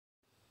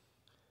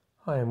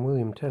Hi, I'm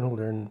William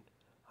Tenholder, and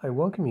I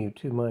welcome you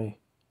to my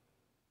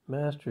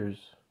Masters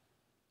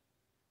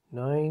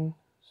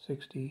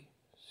 960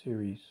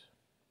 series,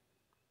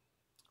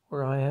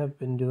 where I have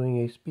been doing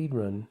a speed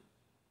run,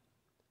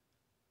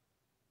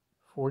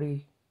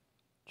 40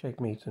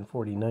 checkmates and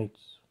 40 knights.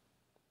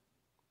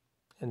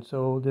 And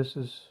so this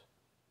is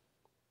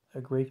a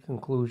great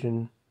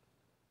conclusion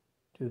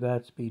to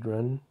that speed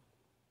run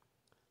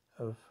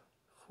of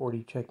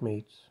 40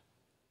 checkmates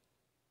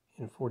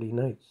and 40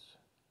 knights.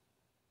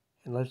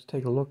 And let's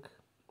take a look.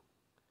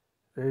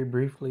 Very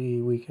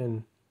briefly, we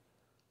can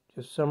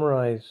just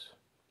summarize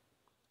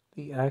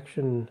the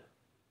action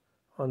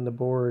on the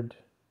board.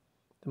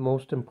 The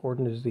most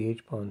important is the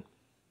H-pawn.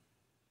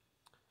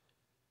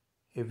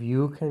 If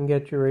you can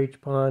get your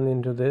H-pawn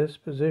into this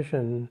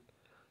position,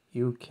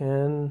 you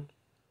can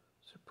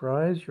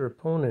surprise your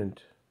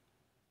opponent.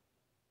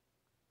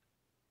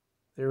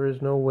 There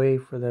is no way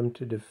for them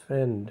to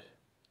defend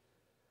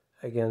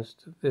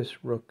against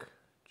this rook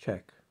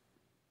check.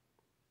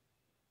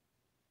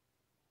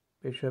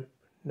 Bishop,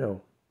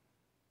 no.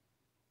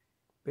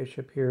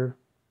 Bishop here,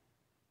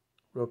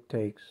 rook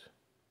takes.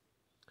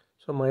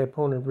 So my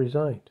opponent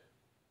resigned.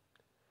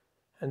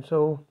 And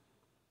so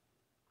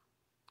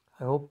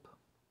I hope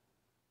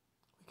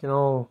we can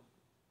all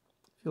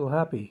feel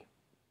happy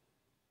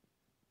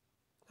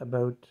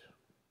about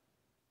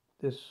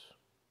this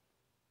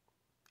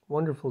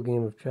wonderful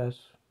game of chess.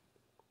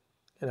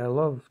 And I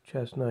love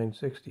Chess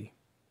 960.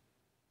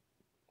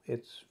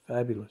 It's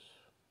fabulous.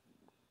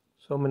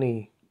 So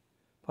many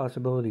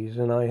possibilities,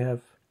 and I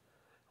have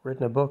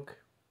written a book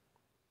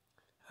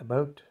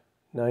about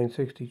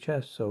 960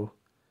 chess, so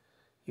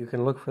you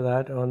can look for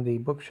that on the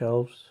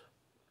bookshelves.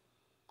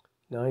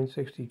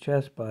 960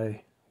 Chess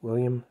by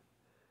William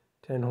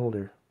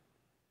Tenholder.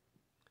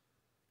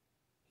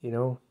 You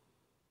know,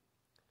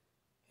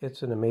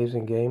 it's an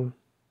amazing game.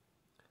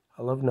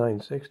 I love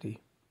 960,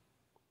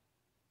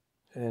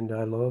 and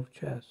I love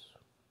chess.